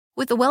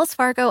With the Wells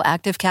Fargo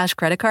Active Cash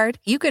Credit Card,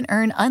 you can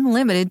earn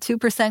unlimited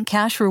 2%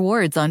 cash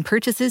rewards on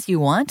purchases you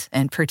want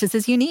and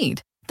purchases you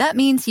need. That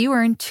means you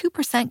earn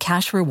 2%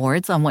 cash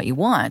rewards on what you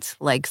want,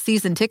 like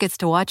season tickets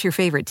to watch your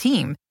favorite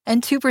team,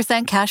 and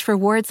 2% cash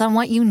rewards on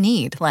what you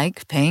need,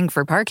 like paying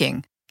for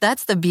parking.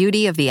 That's the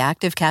beauty of the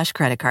Active Cash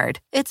Credit Card.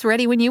 It's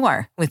ready when you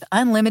are, with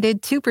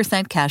unlimited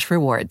 2% cash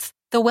rewards.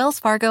 The Wells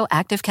Fargo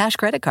Active Cash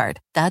Credit Card.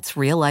 That's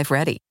real life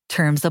ready.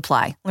 Terms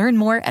apply. Learn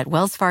more at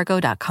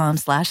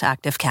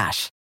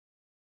wellsfargo.com/activecash.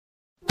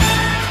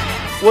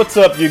 What's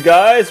up, you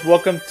guys?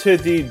 Welcome to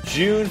the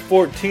June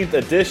 14th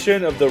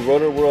edition of the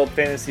Roto-World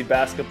Fantasy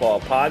Basketball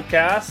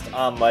Podcast.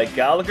 I'm Mike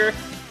Gallagher,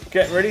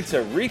 getting ready to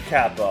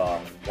recap a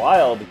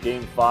wild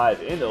Game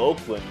 5 in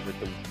Oakland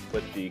with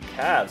the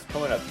Cavs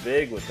coming up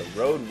big with the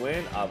road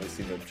win.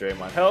 Obviously, no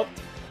Draymond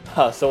helped.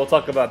 So we'll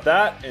talk about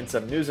that and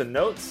some news and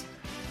notes.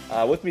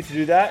 With me to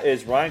do that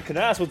is Ryan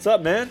Knaus. What's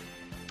up, man?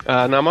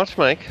 Not much,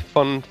 Mike.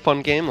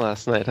 Fun game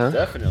last night, huh?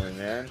 Definitely,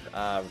 man.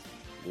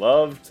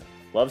 Loved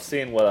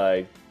seeing what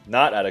I...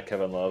 Not out of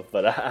Kevin Love,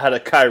 but out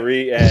of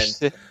Kyrie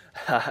and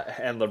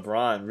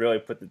LeBron really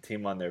put the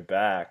team on their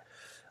back.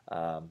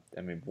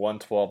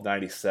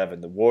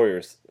 112-97. The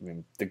Warriors,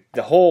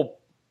 the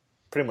whole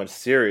pretty much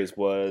series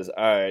was,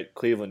 all right,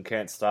 Cleveland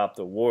can't stop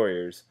the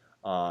Warriors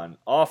on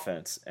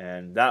offense.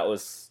 And that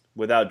was,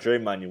 without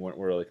Draymond, you weren't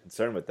really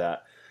concerned with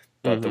that.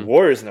 But the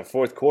Warriors in the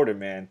fourth quarter,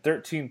 man,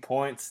 13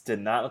 points, did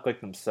not look like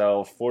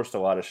themselves, forced a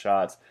lot of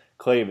shots.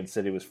 Clay even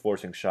said he was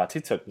forcing shots.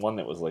 He took one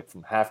that was like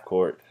from half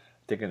court, I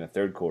think in the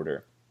third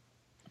quarter.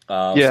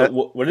 So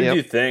what did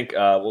you think?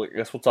 I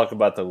guess we'll talk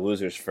about the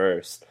losers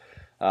first.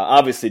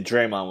 Obviously,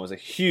 Draymond was a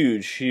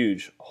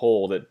huge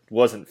hole that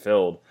wasn't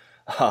filled.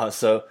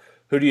 So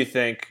who do you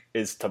think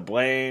is to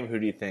blame? Who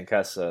do you think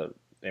has to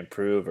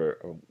improve? Or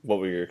what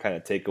were your kind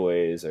of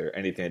takeaways or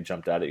anything that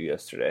jumped out at you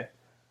yesterday?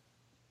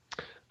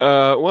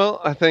 Well,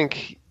 I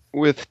think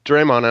with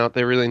Draymond out,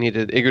 they really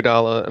needed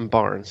Iguodala and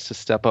Barnes to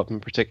step up in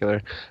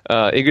particular.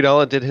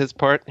 Iguodala did his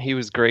part. He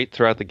was great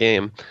throughout the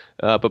game,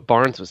 but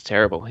Barnes was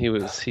terrible.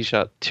 He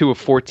shot 2 of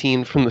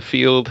 14 from the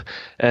field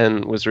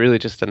and was really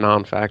just a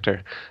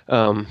non-factor.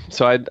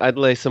 So I'd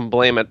lay some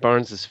blame at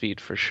Barnes' feet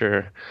for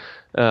sure.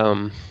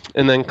 And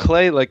then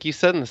Clay, like you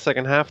said in the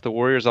second half, the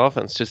Warriors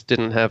offense just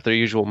didn't have their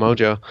usual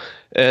mojo.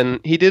 And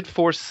he did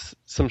force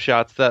some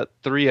shots. That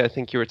three I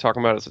think you were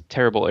talking about is a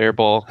terrible air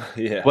ball.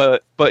 Yeah.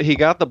 But he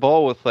got the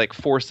ball with like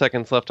 4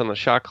 seconds left on the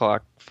shot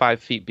clock,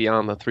 5 feet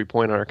beyond the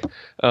three-point arc.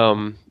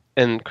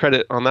 And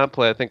credit on that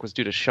play I think was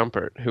due to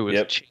Shumpert, who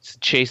was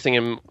chasing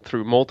him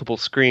through multiple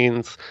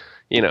screens,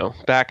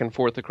 back and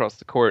forth across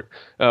the court,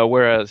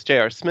 whereas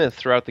J.R. Smith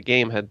throughout the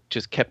game had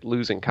just kept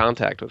losing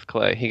contact with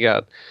Clay. He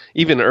got,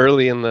 even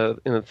early in the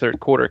third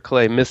quarter,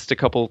 Clay missed a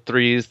couple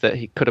threes that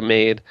he could have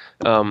made.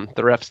 The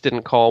refs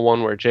didn't call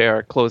one where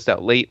J.R. closed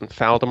out late and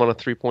fouled him on a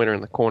three-pointer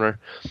in the corner.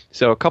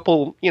 So a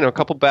couple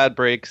bad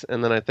breaks,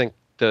 and then I think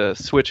the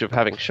switch of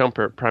having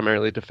Shumpert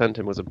primarily defend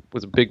him was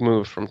a big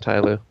move from Ty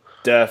Lue.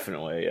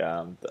 Definitely.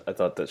 I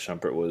thought that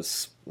Shumpert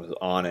was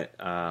on it.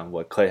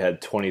 Clay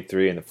had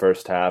 23 in the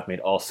first half, made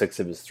all 6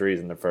 of his threes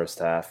in the first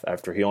half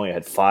after he only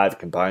had 5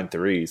 combined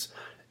threes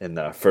in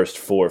the first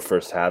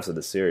halves of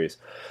the series.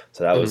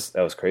 So that was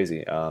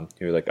crazy.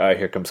 You were like, all right,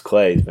 here comes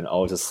Clay. He's been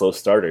always a slow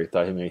starter. He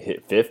thought he may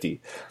hit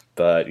 50.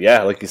 But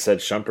yeah, like you said,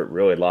 Shumpert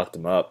really locked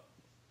him up.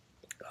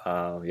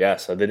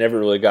 So they never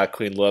really got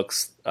clean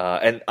looks.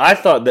 And I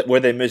thought that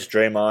where they missed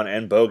Draymond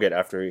and Bogut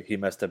after he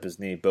messed up his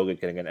knee, Bogut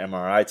getting an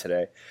MRI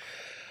today,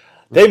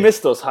 they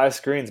missed those high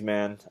screens,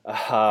 man.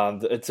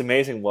 It's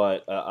amazing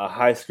what a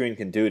high screen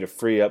can do to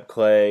free up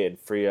Clay and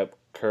free up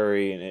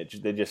Curry, and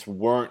they just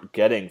weren't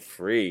getting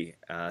free.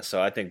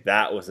 So I think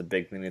that was a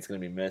big thing that's going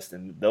to be missed,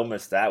 and they'll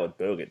miss that with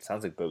Bogut. It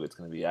sounds like Bogut's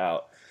going to be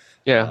out.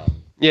 Yeah,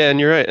 and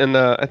you're right. And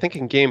I think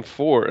in Game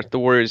 4, the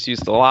Warriors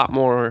used a lot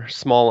more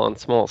small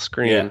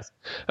screens.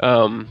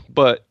 Yeah.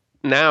 But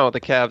now the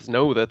Cavs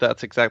know that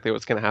that's exactly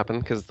what's going to happen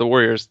because the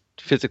Warriors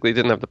physically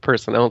didn't have the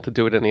personnel to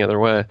do it any other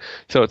way.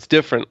 So it's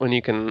different when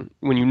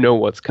you know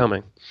what's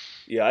coming.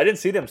 Yeah, I didn't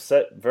see them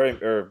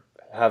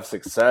have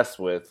success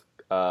with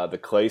the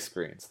Clay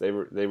screens. They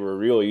were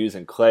really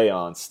using Clay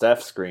on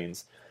Steph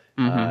screens.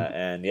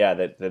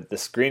 The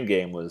screen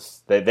game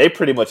was they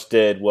pretty much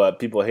did what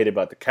people hate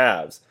about the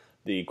Cavs.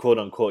 The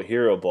quote-unquote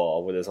hero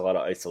ball, where there's a lot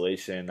of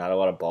isolation, not a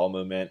lot of ball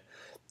movement.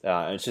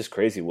 And it's just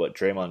crazy what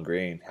Draymond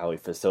Green, how he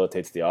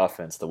facilitates the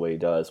offense the way he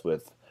does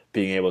with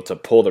being able to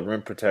pull the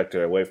rim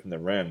protector away from the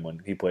rim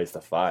when he plays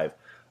the 5.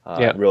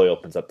 It really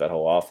opens up that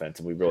whole offense.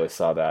 And we really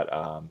saw that,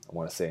 I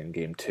want to say, in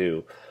Game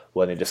 2,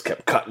 when they just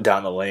kept cutting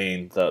down the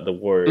lane, the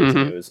Warriors.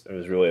 And it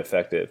was really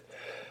effective.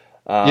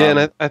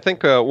 And I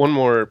think one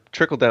more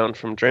trickle down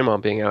from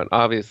Draymond being out.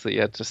 Obviously,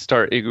 you had to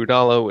start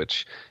Iguodala,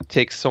 which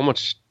takes so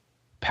much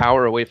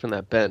power away from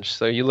that bench.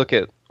 So you look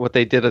at what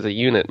they did as a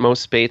unit. Mo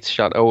Spates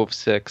shot 0 of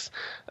 6.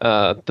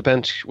 The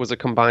bench was a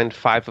combined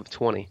 5 of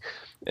 20.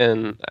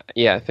 And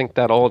I think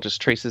that all just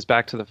traces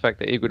back to the fact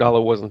that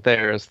Iguodala wasn't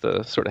there as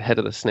the sort of head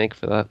of the snake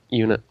for that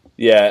unit.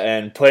 Yeah,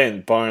 and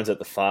playing Barnes at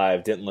the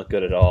 5 didn't look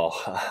good at all.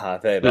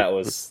 That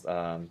was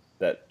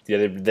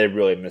they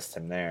really missed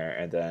him there,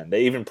 and then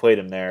they even played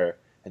him there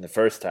in the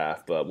first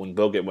half. But when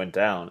Bogut went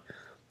down,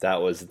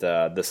 that was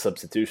the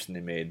substitution they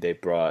made. They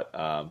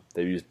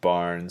used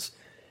Barnes,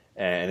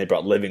 and they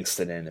brought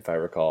Livingston in, if I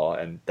recall,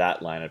 and that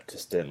lineup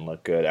just didn't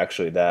look good.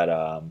 Actually, that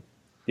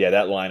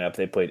lineup,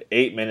 they played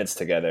 8 minutes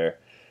together.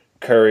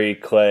 Curry,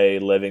 Clay,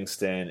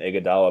 Livingston,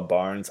 Iguodala,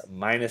 Barnes,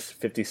 minus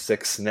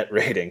 56 net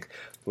rating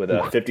with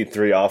a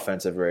 53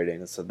 offensive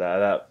rating. So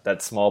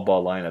that small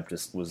ball lineup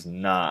just was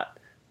not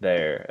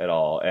there at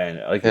all.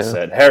 And like you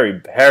said,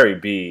 Harry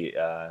B.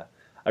 I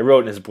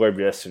wrote in his blurb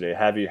yesterday,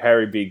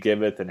 Harry B.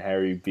 giveth and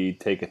Harry B.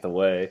 taketh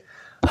away.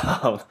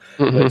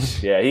 Which,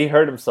 he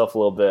hurt himself a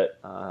little bit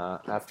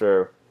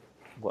after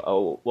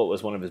what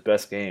was one of his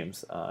best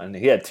games. And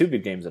he had 2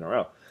 good games in a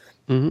row.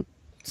 Mm-hmm.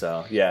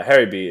 So,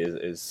 Harry B.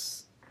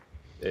 is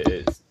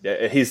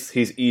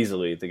he's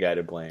easily the guy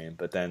to blame.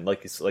 But then,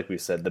 like we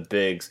said, the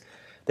bigs,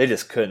 they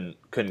just couldn't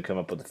come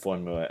up with the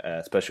formula,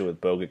 especially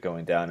with Bogut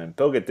going down. And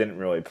Bogut didn't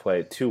really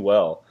play too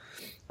well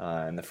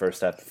in the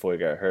first half before he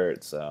got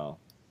hurt. So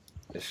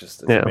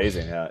it's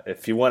amazing.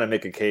 If you want to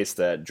make a case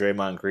that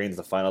Draymond Green's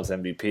the Finals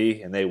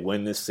MVP and they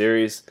win this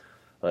series,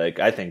 like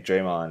I think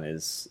Draymond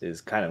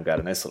is kind of got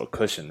a nice little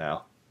cushion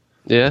now.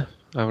 Yeah,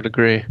 I would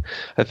agree.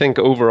 I think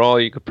overall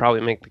you could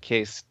probably make the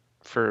case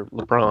for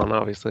LeBron,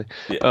 obviously.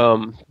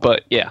 Yeah.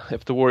 But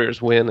if the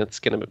Warriors win, it's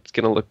gonna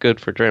look good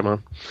for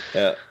Draymond.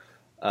 Yeah.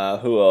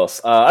 Who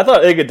else? I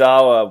thought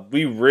Iguodala,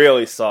 we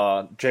really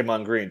saw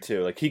Draymond Green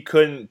too. Like he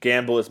couldn't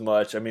gamble as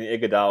much. I mean,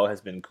 Iguodala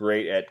has been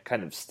great at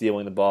kind of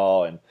stealing the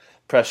ball and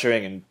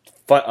pressuring and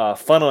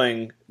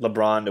funneling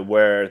LeBron to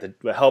where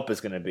the help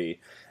is going to be.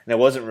 And it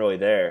wasn't really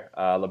there.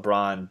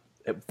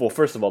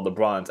 First of all,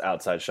 LeBron's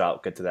outside shot,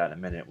 we'll get to that in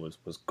a minute, was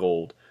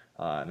gold.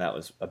 And that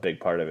was a big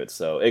part of it.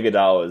 So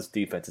Iguodala's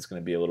defense is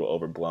going to be a little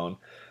overblown,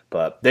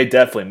 but they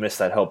definitely missed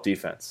that help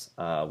defense.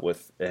 And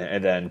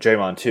then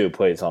Draymond too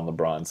plays on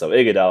LeBron, so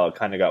Iguodala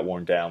kind of got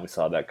worn down. We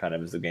saw that kind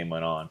of as the game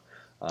went on.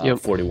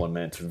 41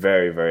 minutes,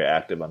 very very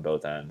active on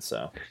both ends.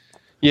 So.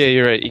 Yeah,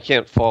 you're right. You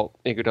can't fault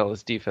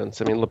Iguodala's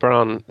defense. I mean,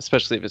 LeBron,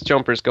 especially if his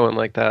jumper's going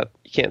like that,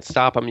 you can't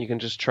stop him. You can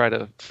just try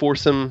to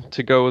force him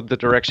to go the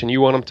direction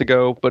you want him to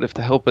go. But if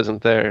the help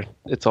isn't there,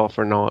 it's all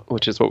for naught,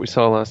 which is what we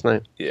saw last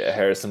night. Yeah,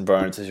 Harrison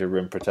Barnes is your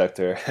rim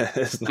protector.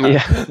 It's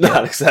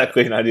not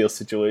exactly an ideal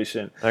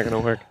situation. Not going to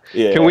work.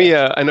 Yeah. Can we?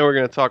 I know we're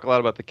going to talk a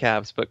lot about the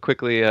Cavs, but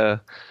quickly,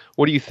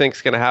 what do you think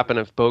is going to happen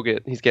if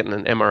Bogut, he's getting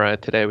an MRI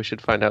today, we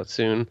should find out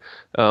soon.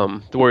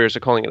 The Warriors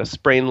are calling it a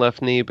sprained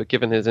left knee, but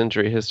given his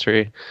injury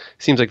history,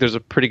 seems like there's a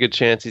pretty good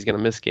chance he's going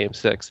to miss Game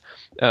 6.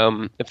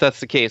 If that's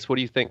the case, what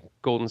do you think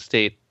Golden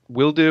State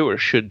will do or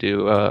should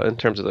do in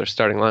terms of their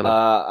starting lineup?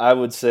 I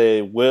would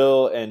say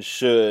will and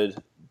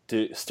should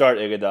start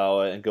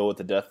Iguodala and go with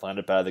the death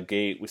lineup out of the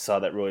gate. We saw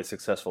that really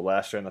successful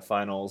last year in the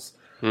finals.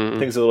 Mm-hmm.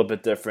 Things are a little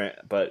bit different,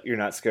 but you're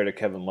not scared of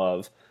Kevin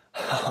Love.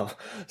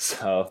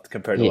 So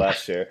compared to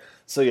last year.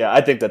 So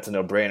I think that's a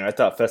no-brainer. I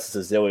thought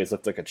Festus Ezeli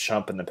looked like a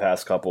chump in the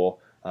past couple,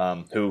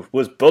 who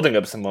was building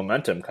up some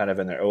momentum kind of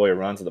in their earlier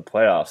runs of the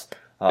playoffs.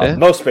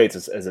 Mo Spates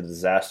is a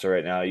disaster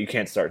right now. You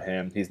can't start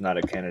him. He's not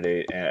a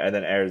candidate. And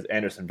then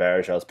Anderson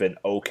Varejao has been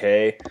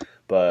okay,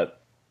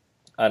 but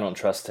I don't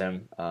trust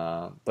him.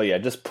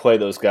 But just play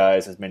those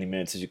guys as many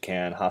minutes as you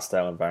can.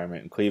 Hostile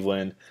environment in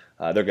Cleveland.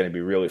 They're going to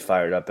be really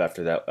fired up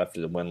after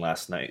the win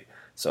last night.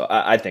 So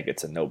I think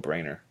it's a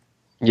no-brainer.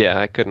 Yeah,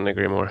 I couldn't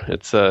agree more.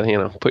 It's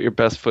put your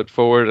best foot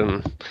forward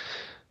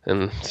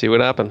and see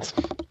what happens.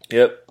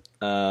 Yep.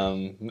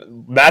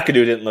 McAdoo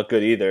didn't look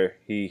good either.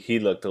 He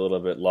looked a little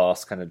bit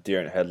lost, kind of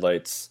deer in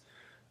headlights.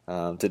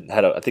 I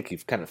think he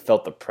kind of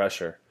felt the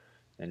pressure.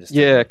 And just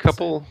a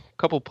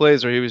couple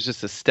plays where he was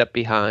just a step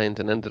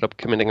behind and ended up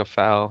committing a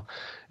foul.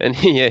 And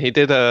he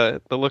did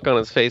the look on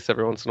his face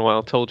every once in a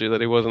while told you that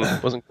he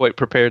wasn't quite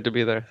prepared to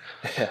be there.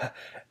 Yeah.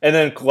 And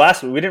then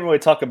last week we didn't really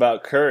talk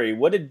about Curry.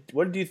 What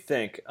did you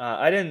think?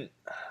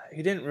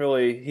 He didn't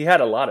really. He had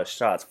a lot of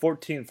shots,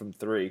 14 from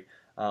 3.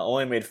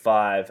 Only made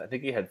 5. I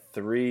think he had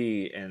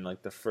 3 in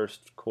like the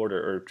first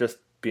quarter or just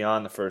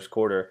beyond the first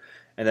quarter.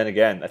 And then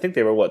again, I think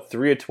they were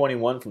 3 of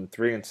 21 from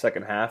 3 in the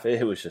second half.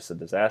 It was just a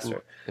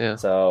disaster. Yeah.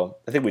 So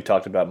I think we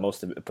talked about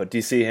most of it. But do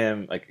you see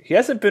him he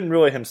hasn't been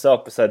really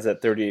himself besides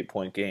that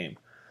 38-point game.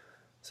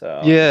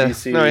 So do you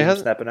see him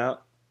snapping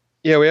out?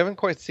 Yeah, we haven't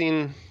quite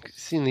seen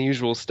the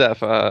usual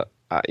stuff. I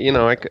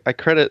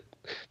credit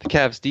the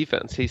Cavs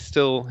defense. He's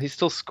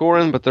still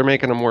scoring, but they're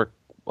making him work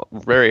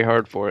very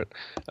hard for it.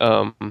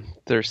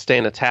 They're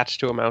staying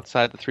attached to him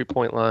outside the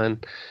 3-point line.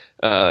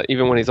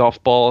 Even when he's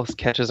off ball, his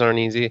catches aren't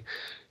easy.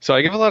 So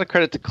I give a lot of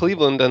credit to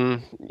Cleveland,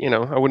 and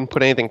I wouldn't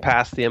put anything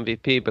past the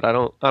MVP, but I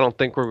don't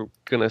think we're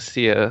gonna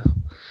see a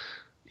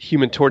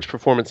Human Torch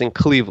performance in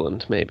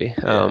Cleveland. Maybe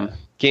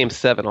Game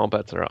 7, all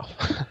bets are off.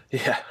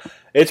 Yeah,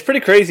 it's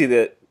pretty crazy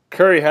that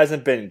Curry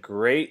hasn't been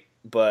great,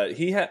 but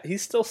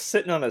he's still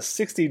sitting on a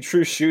 60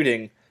 true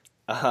shooting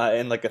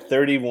and like a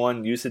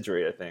 31 usage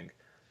rate, I think.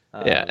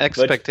 Yeah,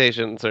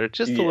 expectations are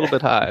just a little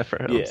bit high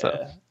for him. Yeah.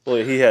 So. Well,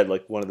 he had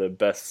like one of the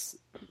best.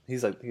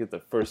 He's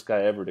the first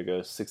guy ever to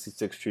go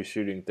 66 true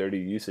shooting, 30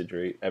 usage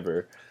rate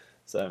ever.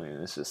 So I mean,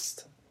 it's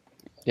just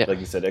like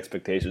you said,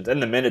 expectations,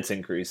 and the minutes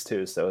increase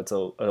too. So it's a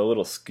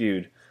little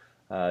skewed.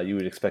 You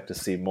would expect to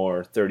see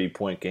more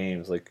 30-point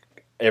games like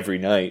every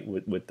night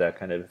with that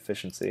kind of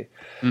efficiency.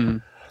 Mm-hmm.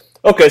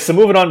 Okay, so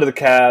moving on to the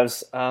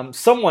Cavs.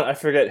 Someone, I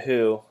forget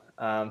who,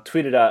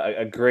 tweeted out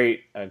a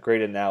great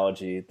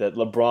analogy that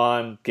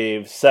LeBron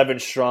gave 7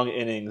 strong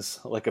innings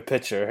like a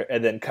pitcher,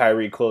 and then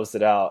Kyrie closed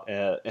it out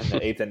in the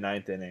 8th and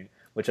 9th inning,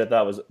 which I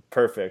thought was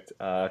perfect.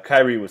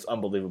 Kyrie was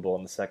unbelievable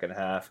in the second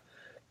half.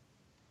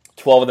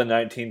 12 of the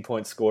 19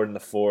 points scored in the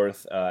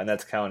fourth, and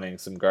that's counting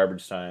some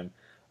garbage time.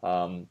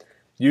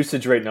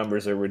 Usage rate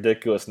numbers are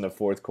ridiculous in the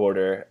fourth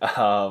quarter,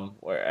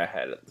 where I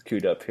had it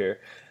queued up here.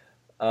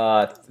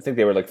 I think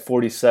they were like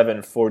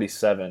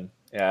 47-47.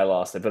 Yeah, I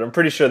lost it, but I'm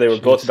pretty sure they were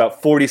both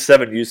about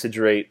 47 usage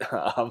rate,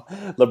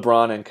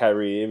 LeBron and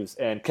Kyrie.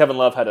 And Kevin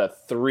Love had a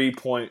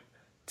 3.2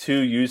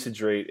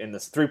 usage rate in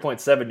this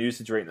 3.7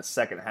 usage rate in the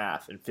second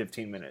half in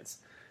 15 minutes.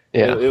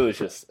 Yeah, it was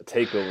just a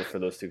takeover for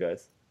those two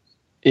guys.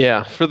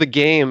 Yeah, for the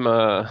game,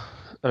 I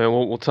mean,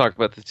 we'll talk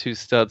about the two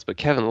studs, but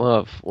Kevin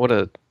Love, what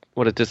a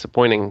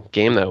disappointing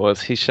game that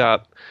was. He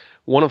shot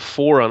 1 of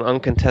 4 on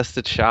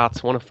uncontested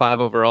shots, 1 of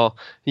 5 overall.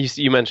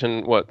 You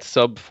mentioned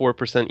sub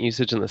 4%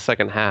 usage in the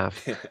second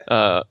half.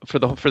 For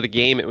the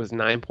game, it was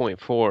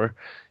 9.4.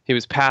 He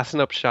was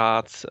passing up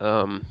shots.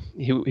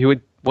 He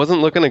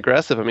wasn't looking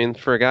aggressive. I mean,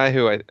 for a guy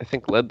who I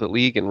think led the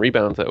league in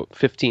rebounds at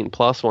 15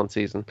 plus one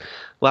season,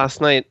 last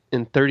night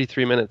in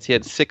 33 minutes he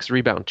had 6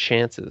 rebound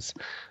chances,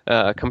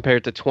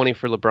 compared to 20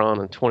 for LeBron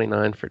and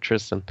 29 for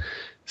Tristan.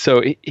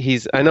 So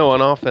I know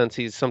on offense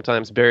he's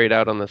sometimes buried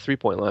out on the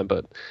 3-point line,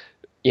 but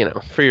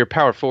for your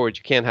power forward,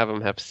 you can't have him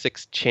have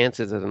 6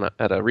 chances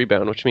at a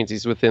rebound, which means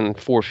he's within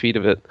 4 feet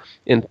of it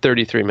in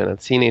 33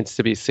 minutes. He needs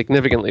to be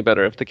significantly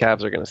better if the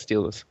Cavs are going to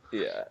steal this.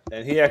 Yeah,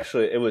 and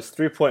it was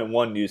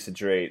 3.1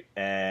 usage rate,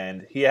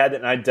 and he had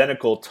an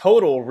identical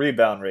total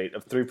rebound rate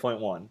of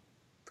 3.1.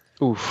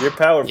 Oof. Your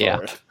power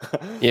forward.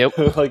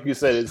 Yep. Like you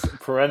said, is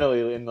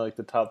perennially in like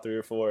the top 3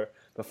 or 4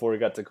 before he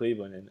got to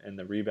Cleveland, and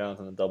the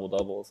rebounds and the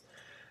double-doubles.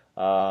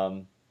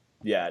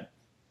 Yeah.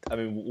 I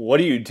mean, what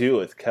do you do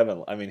with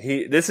Kevin? I mean,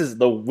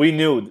 we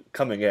knew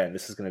coming in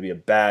this is going to be a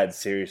bad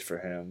series for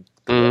him.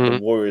 Mm-hmm.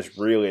 The Warriors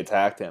really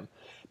attacked him.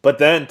 But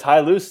then Ty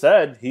Lue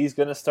said he's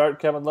going to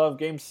start Kevin Love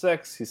Game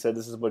 6. He said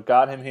this is what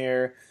got him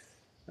here.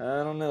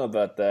 I don't know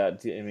about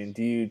that. Do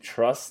you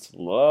trust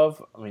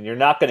Love? I mean, you're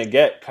not going to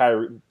get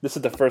Kyrie. This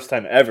is the first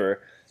time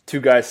ever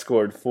 2 guys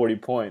scored 40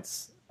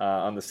 points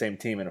on the same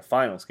team in a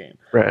finals game.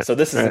 Right. So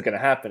this isn't going to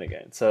happen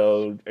again.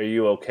 So are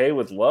you okay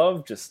with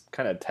Love just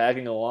kind of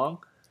tagging along?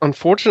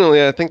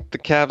 Unfortunately, I think the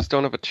Cavs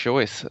don't have a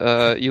choice.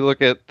 You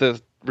look at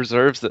the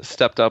reserves that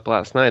stepped up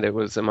last night. It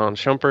was Iman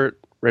Shumpert,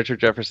 Richard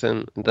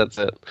Jefferson, and that's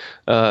it.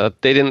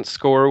 They didn't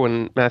score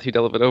when Matthew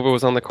Dellavedova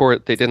was on the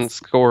court. They didn't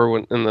score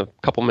in the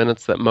couple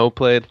minutes that Mo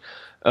played.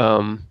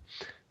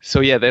 So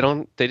yeah,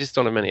 they just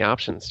don't have many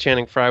options.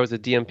 Channing Frye was a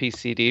DMP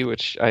CD,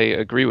 which I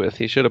agree with.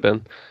 He should have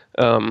been.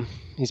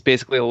 He's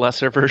basically a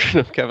lesser version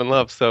of Kevin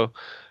Love. So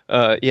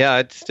yeah,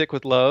 I'd stick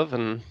with Love.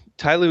 And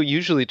Ty Lue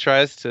usually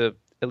tries to,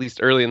 at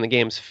least early in the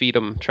games, feed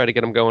him, try to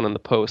get him going in the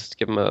post,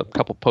 give him a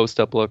couple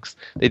post-up looks.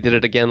 They did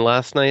it again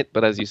last night,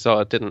 but as you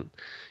saw, it didn't.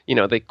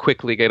 They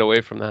quickly get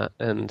away from that.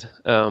 And,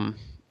 I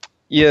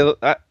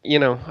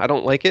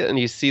don't like it. And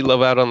you see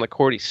Love out on the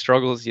court, he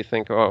struggles. You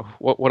think, oh,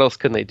 what else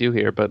can they do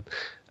here? But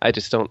I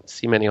just don't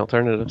see many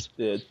alternatives.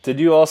 Yeah. Did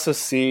you also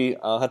see,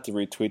 I'll have to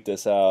retweet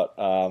this out,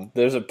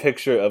 there's a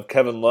picture of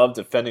Kevin Love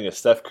defending a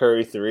Steph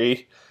Curry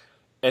 3.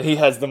 And he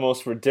has the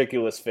most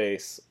ridiculous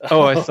face.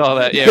 Oh, I saw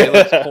that. Yeah, he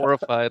looks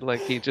horrified,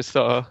 like he just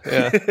saw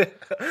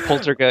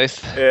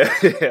Poltergeist.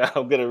 Yeah,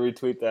 I'm gonna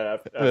retweet that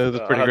after. That's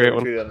a pretty great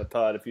one. Retweet it on the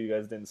pod if you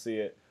guys didn't see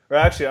it. Or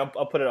actually,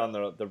 I'll put it on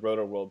the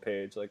Roto World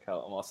page, like how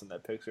awesome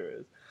that picture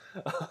is.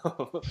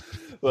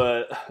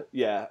 But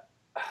yeah,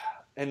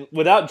 and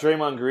without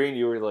Draymond Green,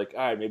 you were like,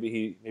 all right,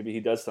 maybe he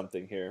does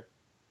something here.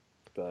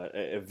 But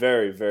a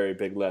very, very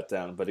big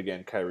letdown. But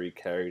again, Kyrie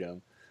carried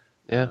him.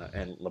 Yeah,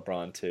 and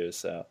LeBron too.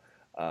 So.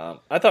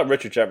 I thought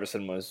Richard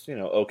Jefferson was,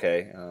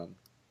 okay.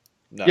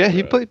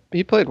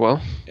 He played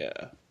well. Yeah.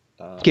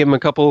 Gave him a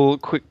couple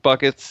quick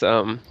buckets.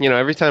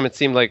 Every time it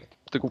seemed like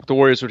the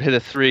Warriors would hit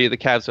a 3, the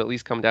Cavs would at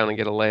least come down and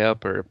get a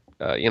layup or,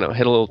 hit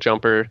a little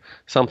jumper,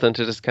 something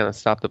to just kind of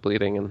stop the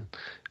bleeding. And,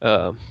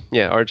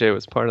 RJ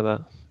was part of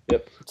that.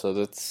 Yep.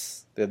 So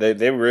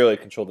they really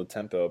controlled the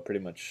tempo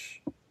pretty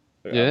much.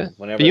 Yeah.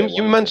 But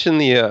you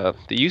mentioned the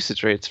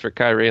usage rates for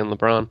Kyrie and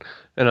LeBron,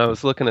 and I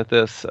was looking at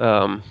this.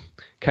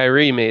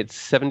 Kyrie made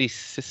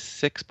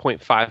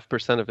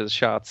 76.5% of his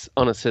shots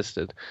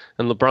unassisted,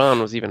 and LeBron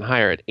was even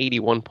higher at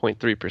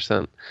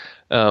 81.3%,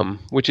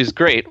 which is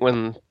great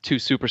when 2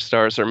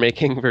 superstars are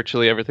making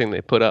virtually everything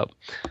they put up.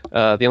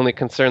 The only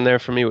concern there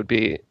for me would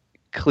be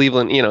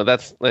Cleveland.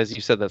 That's, as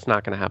you said, that's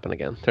not going to happen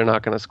again. They're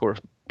not going to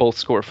both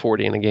score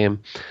 40 in a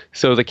game.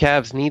 So the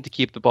Cavs need to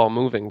keep the ball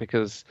moving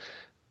because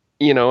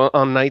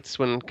on nights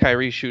when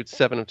Kyrie shoots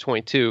 7 of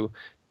 22,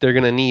 they're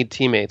going to need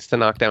teammates to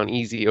knock down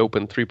easy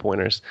open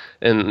three-pointers.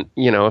 And,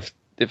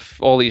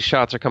 if all these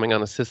shots are coming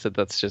unassisted,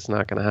 that's just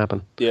not going to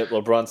happen. Yeah,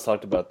 LeBron's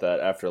talked about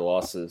that after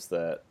losses,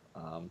 that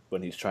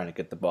when he's trying to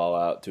get the ball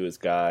out to his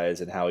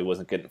guys and how he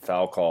wasn't getting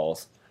foul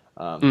calls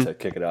to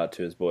kick it out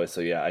to his boys.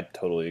 So, yeah, I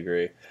totally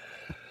agree.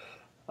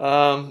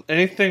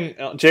 Anything,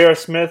 J.R.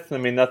 Smith, I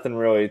mean, nothing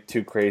really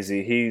too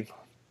crazy.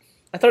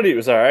 I thought he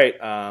was all right.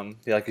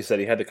 Like you said,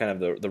 he had the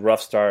kind of the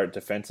rough start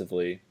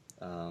defensively,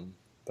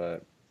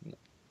 but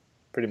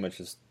pretty much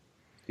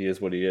he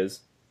is what he is.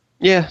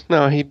 Yeah,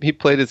 no, he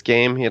played his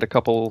game. He had a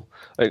couple,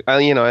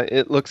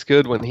 it looks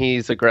good when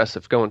he's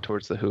aggressive going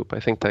towards the hoop. I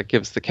think that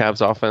gives the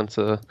Cavs offense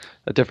a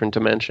different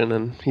dimension,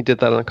 and he did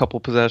that on a couple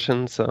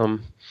possessions.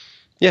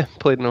 Yeah,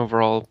 played an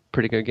overall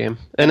pretty good game.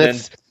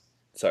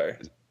 Sorry.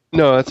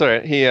 No, that's all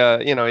right.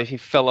 He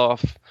fell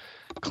off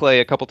Clay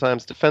a couple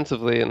times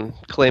defensively, and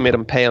Clay made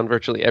him pay on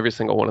virtually every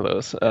single one of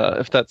those.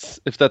 If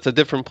that's a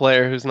different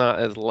player who's not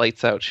as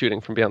lights out shooting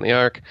from beyond the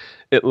arc,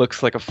 it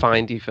looks like a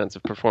fine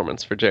defensive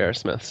performance for J.R.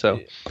 Smith. So,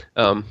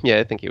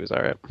 I think he was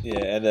all right.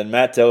 Yeah, and then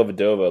Matt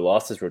Dellavedova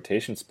lost his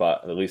rotation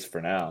spot, at least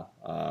for now.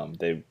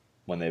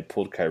 When they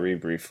pulled Kyrie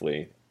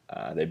briefly,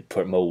 they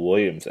put Mo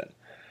Williams in.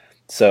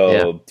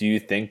 So, Do you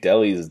think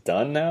Delly's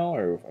done now,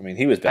 or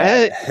he was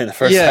bad in the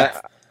first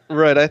half?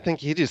 Right, I think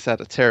he just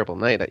had a terrible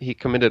night. He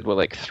committed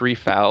with 3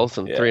 fouls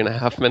in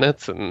 3.5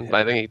 minutes, and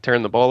I think he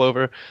turned the ball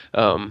over.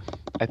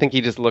 I think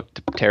he just looked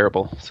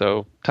terrible.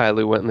 So Ty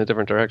Lue went in a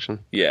different direction.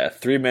 Yeah,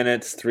 3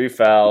 minutes, 3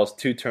 fouls,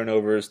 2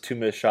 turnovers, 2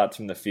 missed shots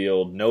from the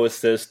field, no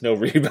assists, no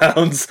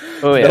rebounds,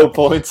 no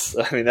points.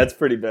 That's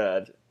pretty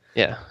bad.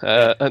 Yeah,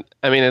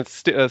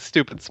 it's a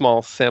stupid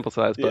small sample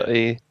size, but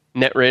a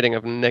net rating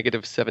of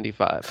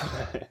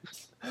 -75.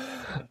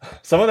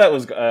 Some of that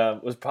was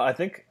I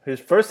think his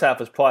first half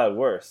was probably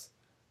worse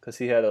because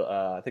he had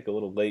I think a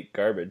little late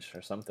garbage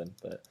or something.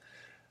 But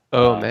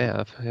may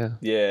have, yeah.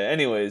 Yeah.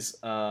 Anyways,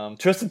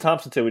 Tristan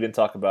Thompson too. We didn't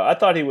talk about. I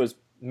thought he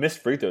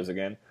missed free throws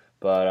again,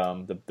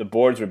 but the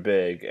boards were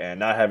big,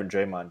 and not having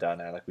Draymond down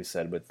there, like we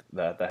said, with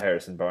the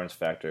Harrison Barnes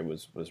factor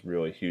was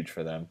really huge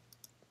for them.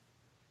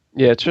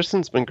 Yeah,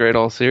 Tristan's been great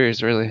all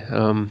series, really,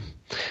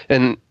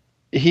 and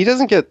he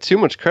doesn't get too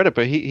much credit,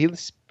 but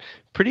he's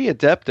pretty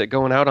adept at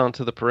going out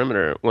onto the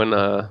perimeter when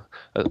the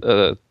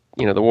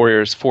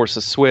Warriors force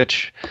a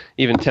switch,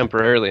 even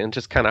temporarily, and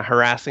just kind of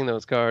harassing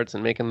those guards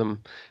and making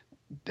them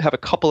have a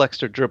couple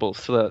extra dribbles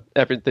so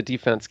that the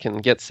defense can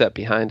get set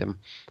behind him.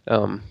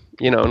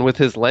 And with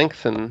his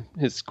length and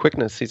his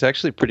quickness, he's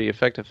actually pretty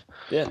effective.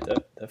 Yeah,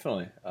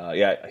 definitely.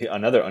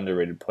 Another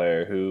underrated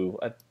player who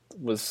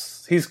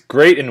he's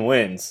great in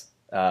wins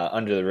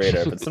under the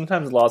radar, but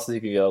sometimes losses he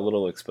can get a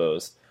little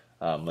exposed.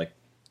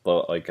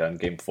 Like on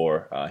Game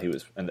 4, he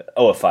was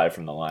 0-5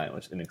 from the line,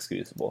 which is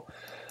inexcusable.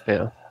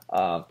 Yeah.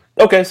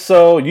 Okay,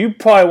 so you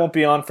probably won't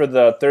be on for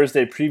the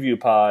Thursday preview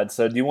pod.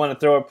 So do you want to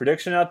throw a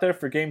prediction out there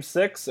for Game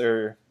 6,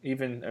 or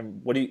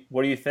even what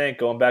do you think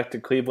going back to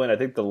Cleveland? I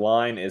think the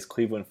line is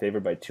Cleveland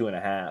favored by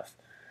 2.5.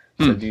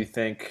 So do you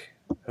think?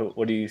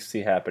 What do you see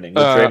happening?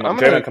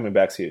 Draymond coming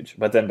back's huge,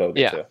 but then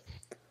Bogut too.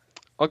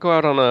 I'll go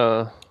out on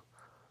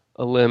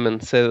a limb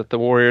and say that the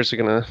Warriors are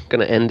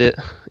gonna end it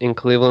in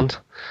Cleveland.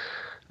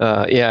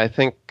 I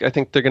think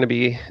they're going to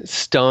be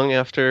stung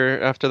after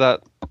that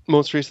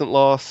most recent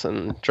loss,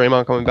 and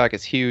Draymond coming back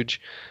is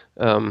huge.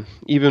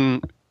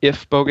 Even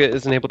if Bogut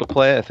isn't able to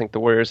play, I think the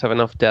Warriors have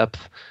enough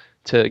depth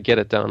to get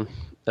it done.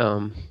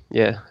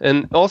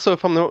 And also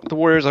if I'm the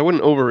Warriors, I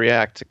wouldn't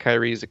overreact to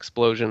Kyrie's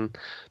explosion,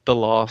 the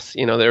loss.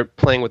 They're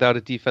playing without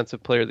a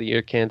Defensive Player of the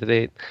Year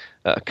candidate.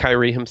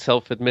 Kyrie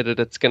himself admitted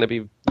it's going to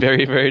be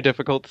very, very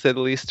difficult, to say the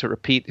least, to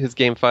repeat his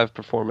Game 5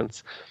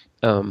 performance.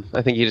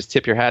 I think you just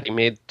tip your hat. He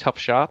made tough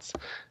shots,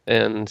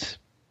 and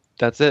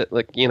that's it.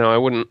 I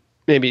wouldn't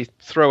maybe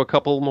throw a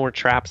couple more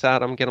traps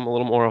at him, get him a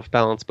little more off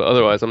balance, but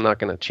otherwise I'm not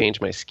going to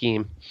change my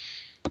scheme.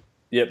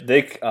 Yep,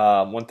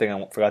 one thing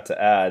I forgot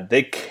to add,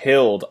 they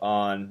killed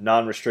on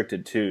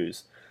non-restricted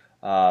twos.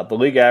 The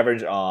league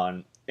average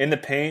in the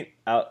paint,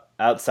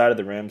 outside of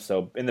the rim,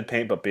 so in the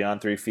paint but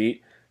beyond 3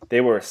 feet,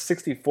 they were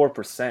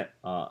 64%,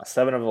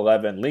 7 of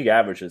 11. League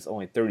average is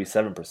only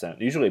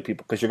 37%. Usually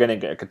because you're going to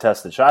get a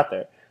contested shot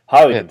there.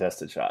 Highly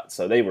contested shot.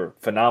 So they were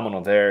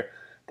phenomenal there.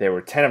 They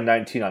were 10 of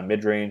 19 on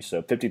mid-range,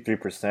 so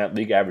 53%.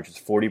 League average is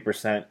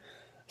 40%.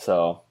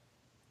 So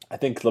I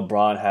think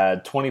LeBron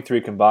had 23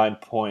 combined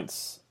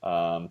points,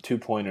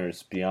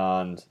 2-pointers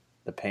beyond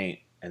the paint,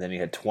 and then he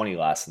had 20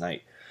 last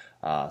night.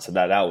 So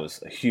that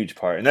was a huge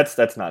part. And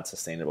that's not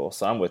sustainable.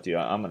 So I'm with you.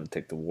 I'm going to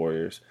take the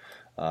Warriors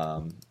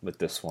with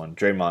this one.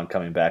 Draymond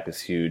coming back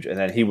is huge. And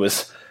then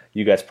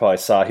you guys probably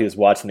saw, he was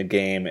watching the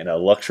game in a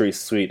luxury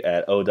suite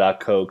at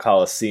O.co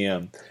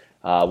Coliseum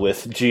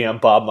with GM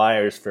Bob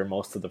Myers for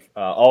most of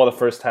all of the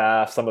first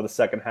half, some of the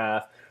second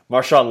half.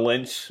 Marshawn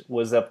Lynch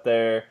was up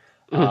there.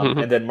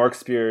 And then Mark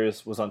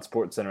Spears was on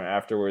SportsCenter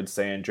afterwards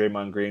saying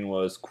Draymond Green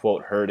was,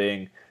 quote,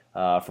 hurting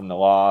from the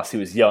loss. He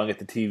was yelling at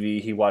the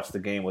TV. He watched the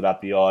game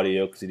without the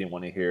audio because he didn't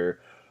want to hear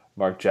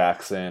Mark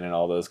Jackson and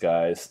all those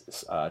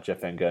guys,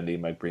 Jeff Van Gundy,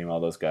 Mike Bream, all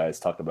those guys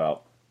talked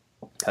about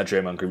how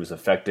Draymond Green was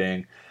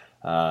affecting,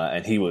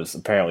 and he was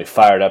apparently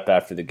fired up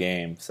after the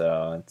game.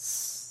 So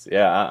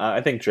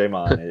I think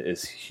Draymond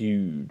is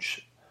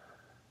huge,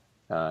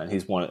 and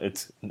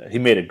he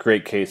made a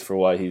great case for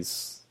why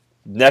he's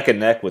neck and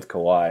neck with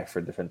Kawhi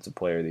for Defensive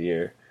Player of the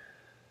Year.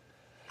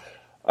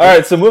 All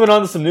right, so moving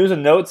on to some news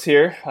and notes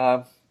here.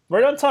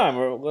 Right on time.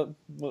 We're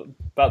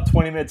about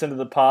 20 minutes into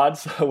the pod,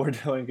 so we're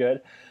doing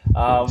good.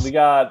 We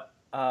got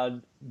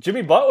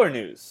Jimmy Butler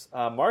news.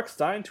 Mark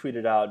Stein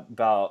tweeted out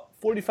about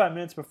 45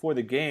 minutes before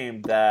the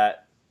game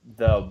that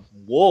the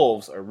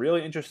Wolves are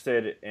really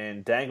interested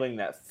in dangling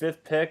that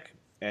 5th pick,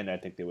 and I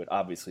think they would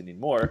obviously need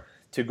more,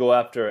 to go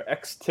after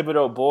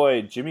ex-Thibodeau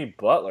boy Jimmy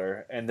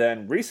Butler. And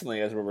then recently,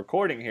 as we're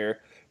recording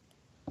here,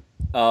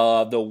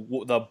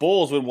 the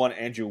Bulls would want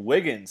Andrew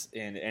Wiggins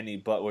in any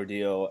Butler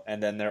deal,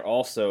 and then they're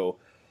also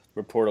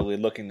reportedly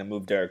looking to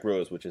move Derrick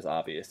Rose, which is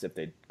obvious if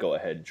they go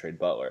ahead and trade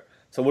Butler.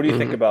 So what do you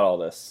think about all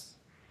this?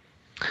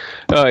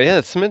 Oh, yeah,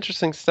 it's some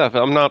interesting stuff.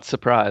 I'm not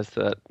surprised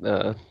that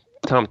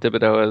Tom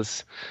Thibodeau,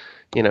 as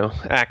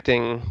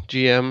acting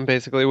GM,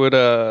 basically would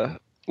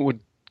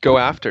go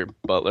after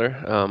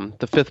Butler.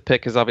 The 5th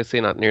pick is obviously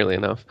not nearly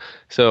enough.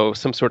 So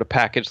some sort of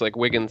package like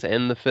Wiggins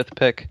and the 5th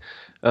pick.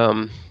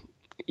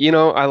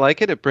 I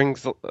like it. It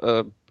brings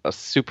a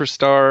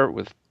superstar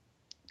with,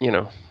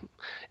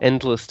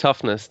 endless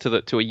toughness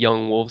to a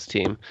young Wolves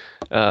team.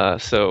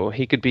 So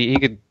he could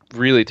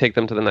really take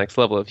them to the next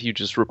level. If you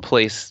just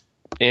replace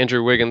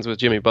Andrew Wiggins with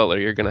Jimmy Butler,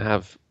 you're going to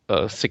have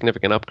a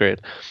significant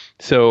upgrade.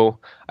 So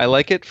I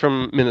like it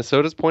from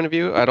Minnesota's point of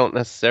view. I don't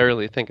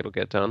necessarily think it'll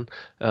get done.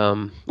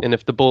 And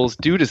if the Bulls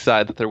do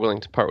decide that they're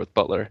willing to part with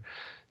Butler,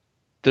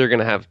 they're going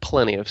to have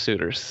plenty of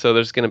suitors. So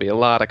there's going to be a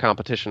lot of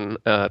competition.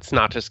 It's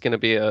not just going to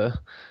be a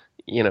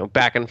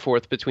back and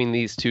forth between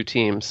these two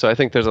teams. So I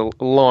think there's a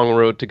long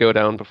road to go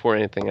down before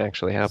anything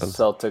actually happens.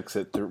 Celtics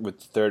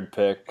with 3rd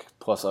pick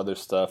plus other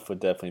stuff would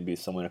definitely be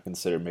someone to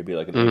consider. Maybe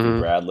like an Avery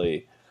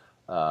Bradley,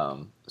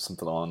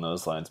 something along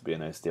those lines would be a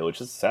nice deal.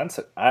 Which is sense.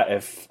 I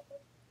think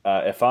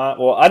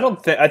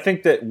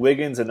that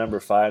Wiggins at number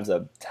 5 is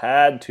a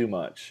tad too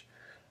much.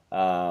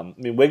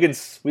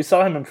 Wiggins, we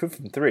saw him improve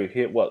from 3. He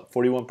hit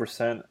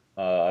 41%.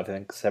 I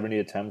think 70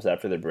 attempts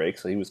after the break,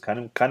 so he was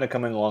kind of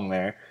coming along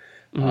there.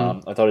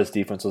 I thought his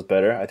defense was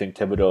better. I think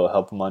Thibodeau will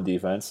help him on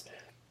defense.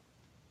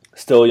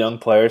 Still a young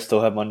player,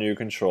 still have him under your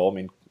control.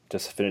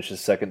 Just finished his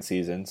 2nd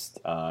season,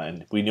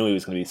 and we knew he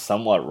was going to be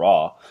somewhat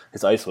raw.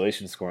 His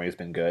isolation scoring has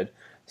been good.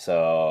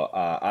 So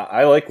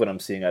I like what I'm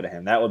seeing out of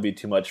him. That would be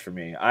too much for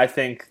me. I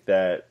think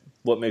that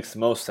what makes the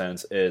most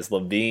sense is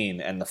LaVine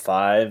and the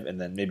 5,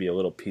 and then maybe a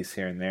little piece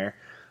here and there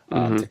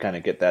to kind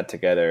of get that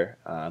together,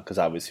 because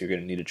obviously you're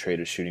going to need to trade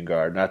a shooting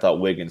guard. And I thought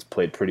Wiggins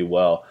played pretty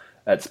well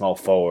at small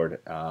forward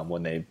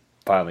when they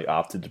finally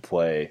opted to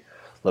play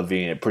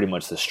LaVine at pretty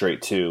much the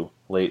straight 2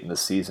 late in the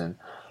season.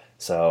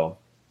 So,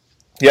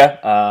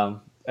 yeah,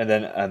 and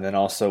then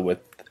also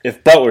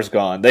if Butler's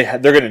gone, they're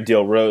going to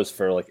deal Rose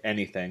for like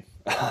anything.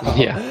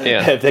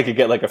 Yeah. If they could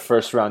get like a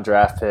 1st-round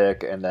draft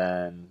pick and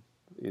then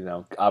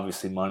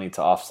obviously money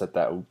to offset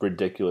that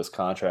ridiculous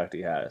contract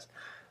he has.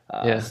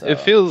 So. It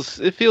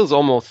feels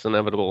almost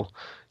inevitable.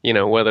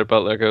 Whether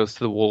Butler goes to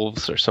the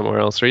Wolves or somewhere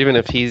else, or even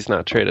if he's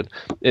not traded,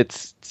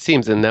 it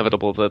seems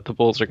inevitable that the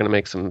Bulls are going to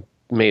make some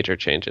major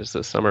changes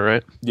this summer,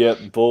 right?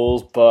 Yep,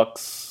 Bulls,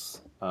 Bucks,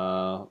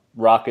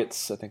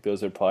 Rockets. I think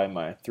those are probably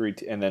my 3,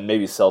 and then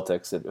maybe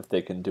Celtics if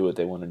they can do what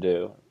they want to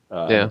do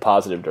in a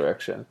positive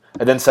direction,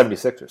 and then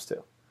 76ers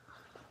too.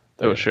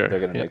 Sure. They're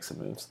going to make some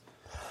moves.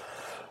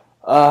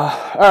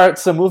 All right,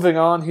 so moving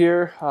on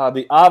here.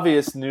 The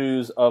obvious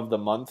news of the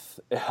month,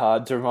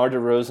 DeMar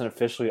DeRozan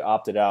officially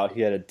opted out.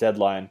 He had a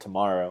deadline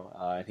tomorrow,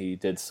 and he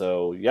did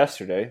so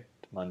yesterday,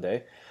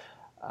 Monday,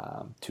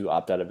 to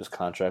opt out of his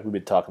contract. We've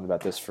been talking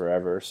about this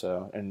forever.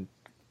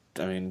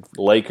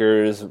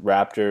 Lakers,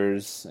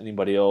 Raptors,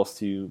 anybody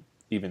else you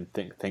even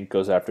think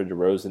goes after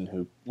DeRozan,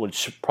 who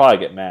should probably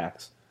get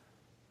max?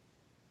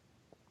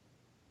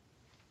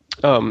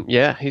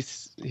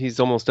 He's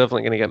almost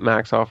definitely going to get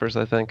max offers,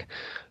 I think.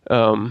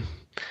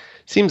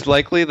 Seems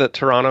likely that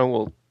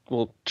Toronto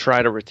will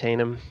try to retain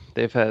him.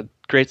 They've had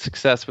great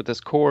success with this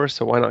core,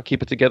 so why not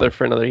keep it together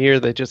for another year?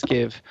 They just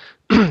gave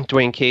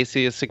Dwayne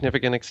Casey a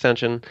significant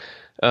extension.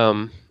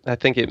 I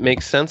think it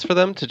makes sense for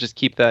them to just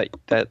keep that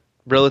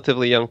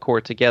relatively young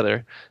core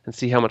together and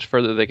see how much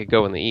further they could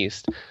go in the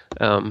East.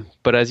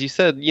 But as you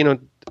said,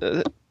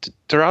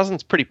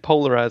 DeRozan's pretty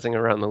polarizing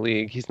around the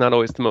league. He's not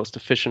always the most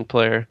efficient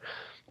player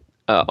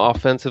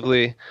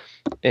offensively,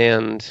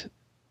 and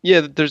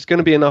there's going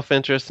to be enough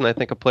interest, and I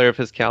think a player of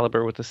his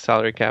caliber with the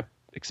salary cap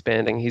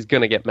expanding, he's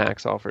going to get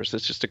max offers.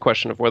 It's just a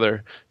question of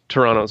whether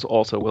Toronto's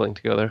also willing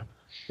to go there.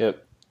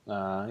 Yep.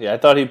 I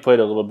thought he played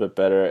a little bit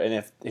better, and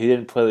if he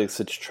didn't play like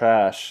such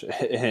trash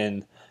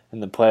in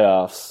the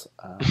playoffs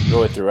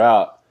really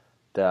throughout,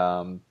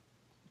 the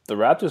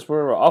Raptors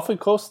were awfully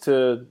close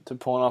to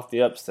pulling off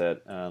the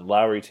upset.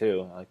 Lowry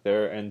too,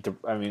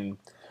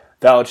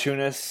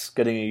 Valanciunas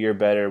getting a year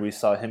better. We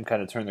saw him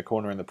kind of turn the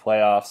corner in the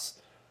playoffs.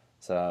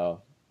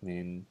 So, I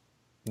mean,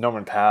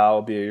 Norman Powell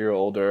will be a year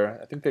older.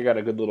 I think they got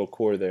a good little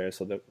core there.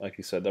 So, like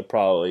you said, they'll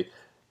probably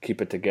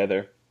keep it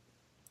together.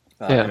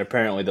 And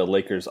apparently the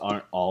Lakers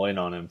aren't all in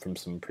on him from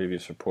some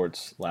previous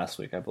reports last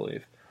week, I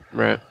believe.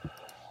 Right.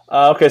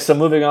 Okay, so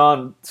moving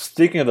on.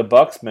 Speaking of the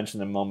Bucks,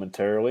 mentioned them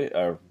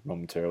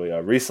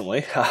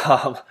recently.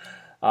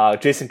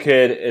 Jason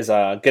Kidd is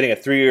getting a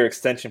 3-year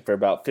extension for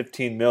about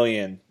 $15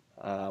 million.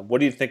 What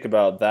do you think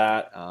about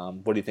that?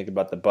 What do you think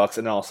about the Bucks?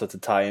 And also to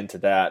tie into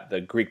that,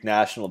 the Greek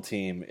national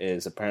team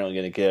is apparently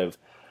going to give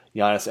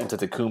Giannis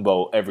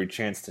Antetokounmpo every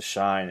chance to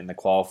shine in the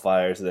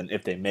qualifiers. And then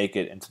if they make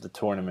it into the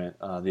tournament,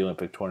 the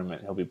Olympic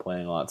tournament, he'll be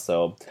playing a lot.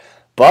 So,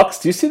 Bucks,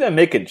 do you see them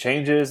making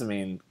changes? I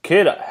mean,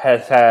 Kidd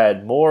has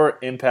had more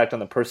impact on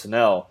the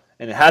personnel,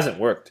 and it hasn't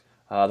worked.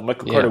 The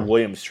Michael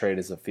Carter-Williams trade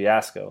is a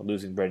fiasco,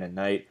 losing Brandon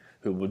Knight,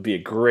 who would be a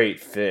great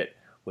fit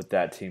with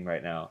that team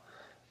right now.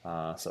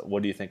 So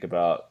what do you think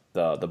about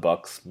the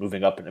Bucks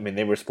moving up? I mean,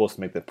 they were supposed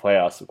to make the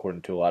playoffs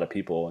according to a lot of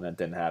people, and that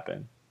didn't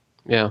happen.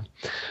 Yeah.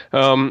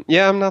 I'm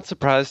not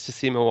surprised to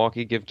see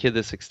Milwaukee give Kidd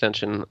this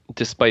extension,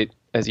 despite,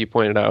 as you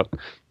pointed out,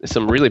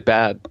 some really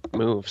bad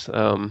moves.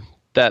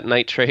 That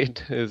Knight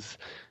trade is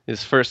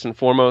first and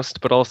foremost,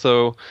 but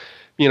also,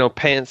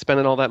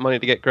 spending all that money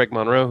to get Greg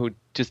Monroe, who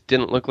just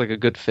didn't look like a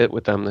good fit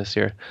with them this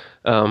year.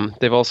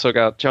 They've also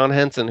got John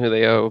Henson, who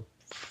they owe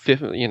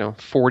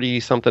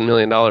 $40-something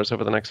million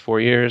over the next 4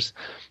 years.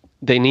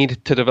 They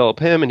need to develop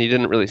him, and you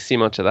didn't really see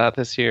much of that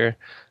this year.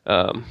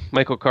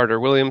 Michael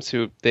Carter-Williams,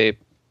 who they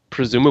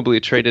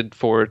presumably traded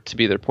for to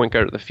be their point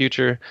guard of the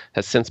future,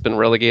 has since been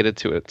relegated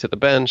to the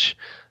bench.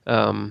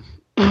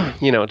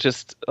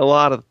 Just a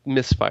lot of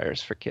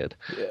misfires for Kidd.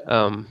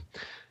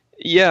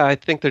 I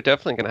think they're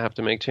definitely going to have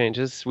to make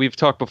changes. We've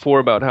talked before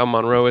about how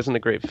Monroe isn't a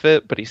great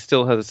fit, but he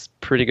still has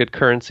pretty good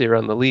currency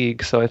around the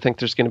league, so I think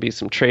there's going to be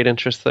some trade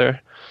interest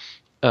there.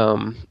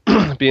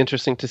 It'd be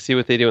interesting to see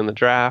what they do in the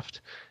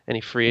draft. Any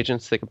free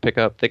agents they could pick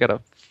up. They got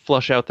to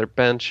flush out their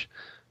bench.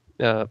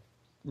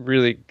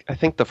 Really, I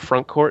think the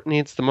front court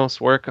needs the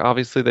most work.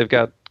 Obviously, they've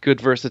got good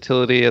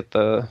versatility at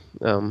the